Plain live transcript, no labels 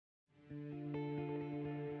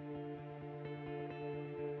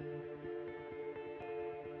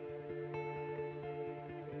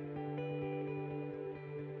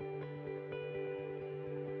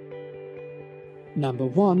Number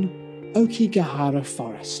 1. Aokigahara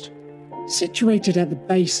Forest. Situated at the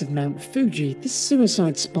base of Mount Fuji, this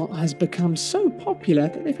suicide spot has become so popular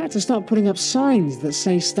that they've had to start putting up signs that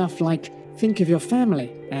say stuff like, "Think of your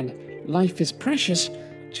family," and "Life is precious,"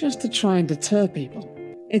 just to try and deter people.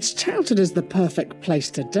 It's touted as the perfect place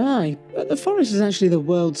to die, but the forest is actually the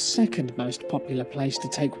world's second most popular place to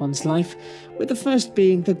take one's life, with the first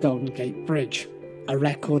being the Golden Gate Bridge. A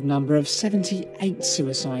record number of 78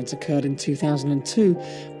 suicides occurred in 2002,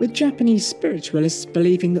 with Japanese spiritualists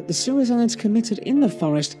believing that the suicides committed in the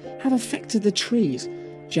forest have affected the trees,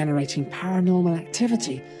 generating paranormal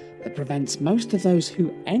activity that prevents most of those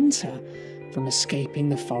who enter from escaping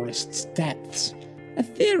the forest's depths. A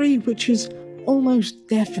theory which is almost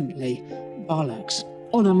definitely bollocks.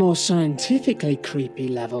 On a more scientifically creepy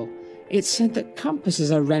level, it's said that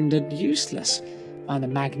compasses are rendered useless by the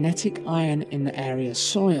magnetic iron in the area's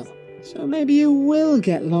soil, so maybe you will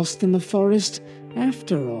get lost in the forest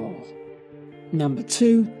after all. Number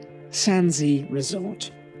 2. Sanzi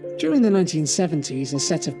Resort. During the 1970s, a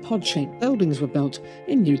set of pod-shaped buildings were built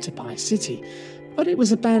in Utapai City, but it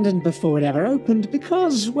was abandoned before it ever opened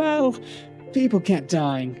because, well, people kept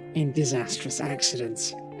dying in disastrous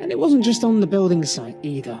accidents. And it wasn't just on the building site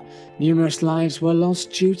either. Numerous lives were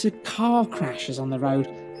lost due to car crashes on the road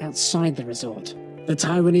outside the resort. The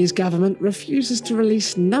Taiwanese government refuses to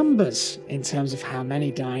release numbers in terms of how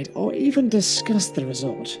many died or even discuss the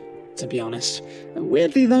resort, to be honest. And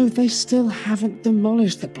weirdly though, they still haven't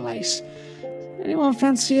demolished the place. Anyone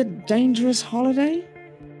fancy a dangerous holiday?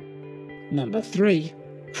 Number 3.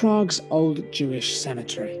 Prague's Old Jewish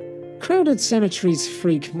Cemetery. Crowded cemeteries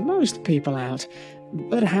freak most people out,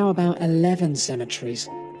 but how about 11 cemeteries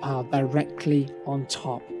piled directly on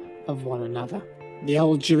top of one another? The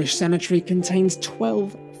Old Jewish Cemetery contains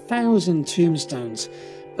 12,000 tombstones,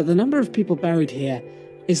 but the number of people buried here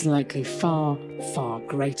is likely far, far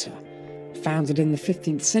greater. Founded in the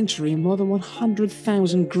 15th century, more than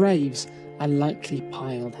 100,000 graves are likely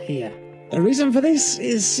piled here. The reason for this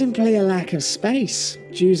is simply a lack of space.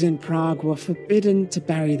 Jews in Prague were forbidden to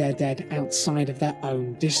bury their dead outside of their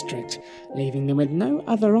own district, leaving them with no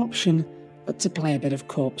other option but to play a bit of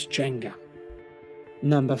corpse Jenga.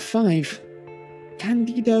 Number 5.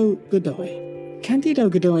 Candido Godoy. Candido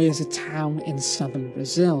Godoy is a town in southern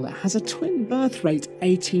Brazil that has a twin birth rate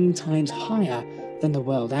 18 times higher than the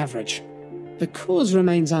world average. The cause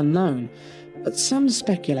remains unknown, but some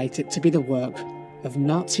speculate it to be the work of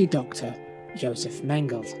Nazi doctor Josef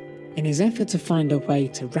Mengele. In his effort to find a way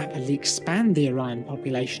to rapidly expand the Aryan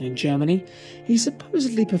population in Germany, he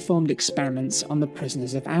supposedly performed experiments on the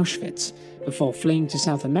prisoners of Auschwitz before fleeing to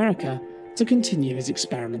South America to continue his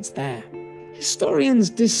experiments there. Historians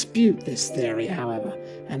dispute this theory, however,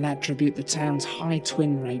 and attribute the town's high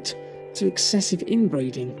twin rate to excessive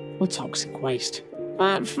inbreeding or toxic waste.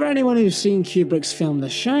 But for anyone who's seen Kubrick's film The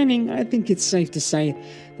Shining, I think it's safe to say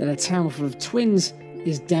that a town full of twins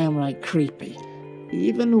is downright creepy,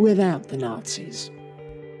 even without the Nazis.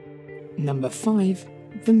 Number 5.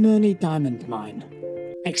 The Murni Diamond Mine.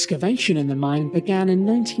 Excavation in the mine began in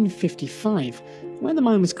 1955. When the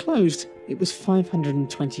mine was closed, it was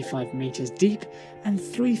 525 meters deep and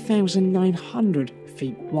 3,900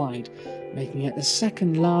 feet wide, making it the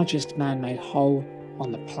second largest man-made hole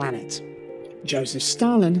on the planet. Joseph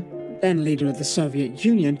Stalin, then leader of the Soviet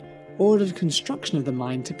Union, ordered construction of the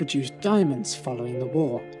mine to produce diamonds following the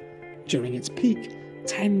war. During its peak,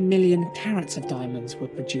 10 million carats of diamonds were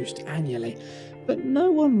produced annually, but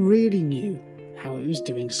no one really knew how it was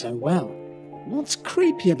doing so well. What's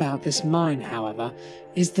creepy about this mine, however,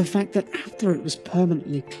 is the fact that after it was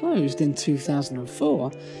permanently closed in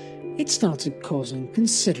 2004, it started causing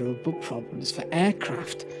considerable problems for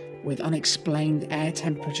aircraft, with unexplained air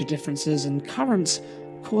temperature differences and currents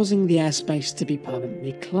causing the airspace to be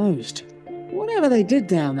permanently closed. Whatever they did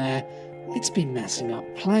down there, it's been messing up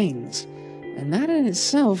planes, and that in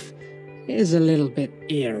itself is a little bit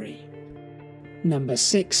eerie. Number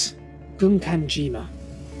 6. Gunkanjima.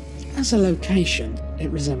 As a location,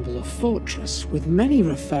 it resembles a fortress, with many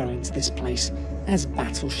referring to this place as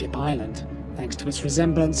Battleship Island, thanks to its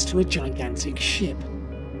resemblance to a gigantic ship.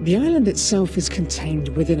 The island itself is contained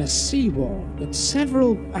within a seawall, with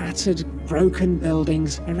several battered, broken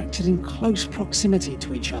buildings erected in close proximity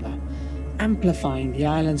to each other, amplifying the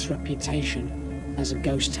island's reputation as a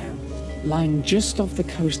ghost town. Lying just off the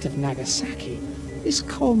coast of Nagasaki, this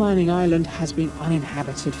coal mining island has been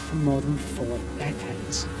uninhabited for more than 4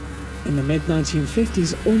 decades. In the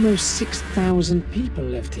mid-1950s, almost 6,000 people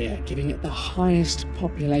lived here, giving it the highest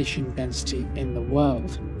population density in the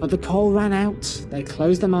world. But the coal ran out, they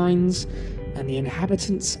closed the mines, and the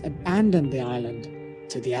inhabitants abandoned the island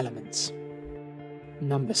to the elements.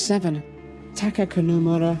 Number 7.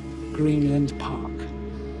 Takakonomura Greenland Park.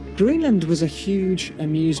 Greenland was a huge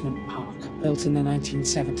amusement park built in the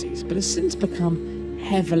 1970s, but has since become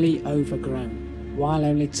heavily overgrown. While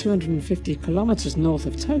only 250 kilometers north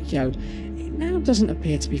of Tokyo, it now doesn't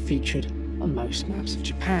appear to be featured on most maps of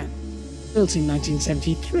Japan. Built in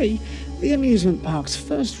 1973, the amusement park's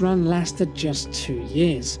first run lasted just 2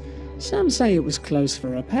 years. Some say it was closed for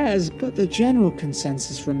repairs, but the general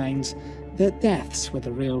consensus remains that deaths were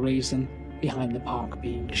the real reason behind the park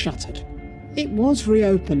being shuttered. It was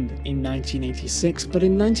reopened in 1986, but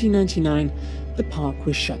in 1999 the park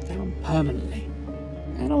was shut down permanently.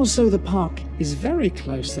 And also the park is very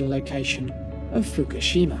close to the location of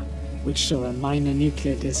Fukushima, which saw a minor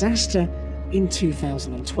nuclear disaster in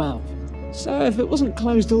 2012. So if it wasn't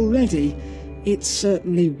closed already, it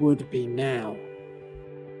certainly would be now.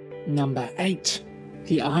 Number 8.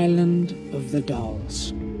 The Island of the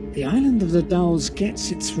Dolls. The Island of the Dolls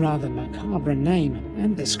gets its rather macabre name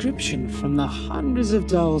and description from the hundreds of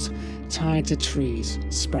dolls tied to trees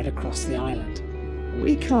spread across the island.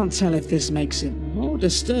 We can't tell if this makes it more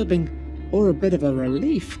disturbing or a bit of a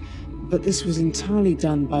relief, but this was entirely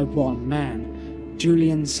done by one man,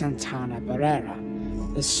 Julian Santana Barrera,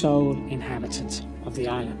 the sole inhabitant of the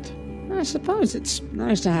island. I suppose it's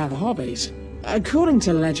nice to have hobbies. According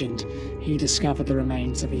to legend, he discovered the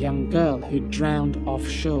remains of a young girl who drowned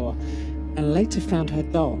offshore and later found her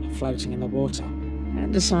doll floating in the water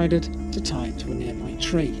and decided to tie it to a nearby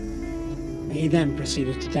tree. He then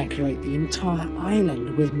proceeded to decorate the entire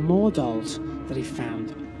island with more dolls that he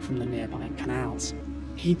found from the nearby canals.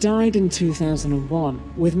 He died in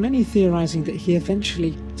 2001, with many theorizing that he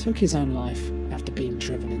eventually took his own life after being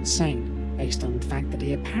driven insane, based on the fact that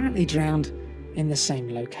he apparently drowned in the same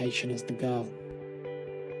location as the girl.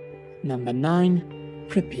 Number 9.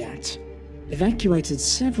 Pripyat. Evacuated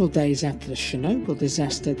several days after the Chernobyl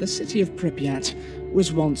disaster, the city of Pripyat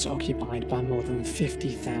was once occupied by more than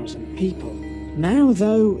 50,000 people. Now,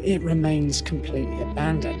 though, it remains completely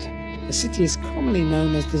abandoned. The city is commonly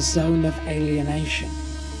known as the Zone of Alienation,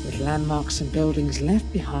 with landmarks and buildings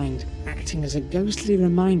left behind acting as a ghostly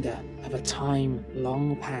reminder of a time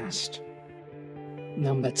long past.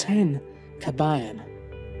 Number 10. Kabayan.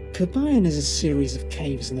 Kabayan is a series of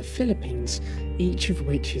caves in the Philippines, each of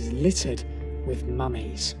which is littered with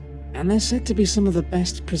mummies. And they're said to be some of the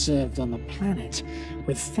best preserved on the planet,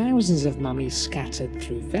 with thousands of mummies scattered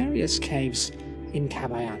through various caves in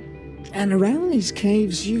Kabayan. And around these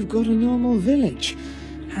caves you've got a normal village,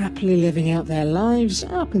 happily living out their lives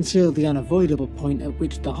up until the unavoidable point at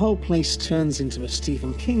which the whole place turns into a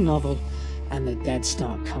Stephen King novel and the dead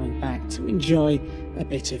start coming back to enjoy a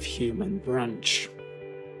bit of human brunch.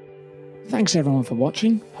 Thanks everyone for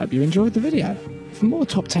watching, hope you enjoyed the video. For more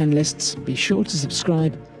top 10 lists, be sure to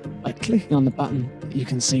subscribe by clicking on the button that you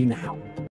can see now.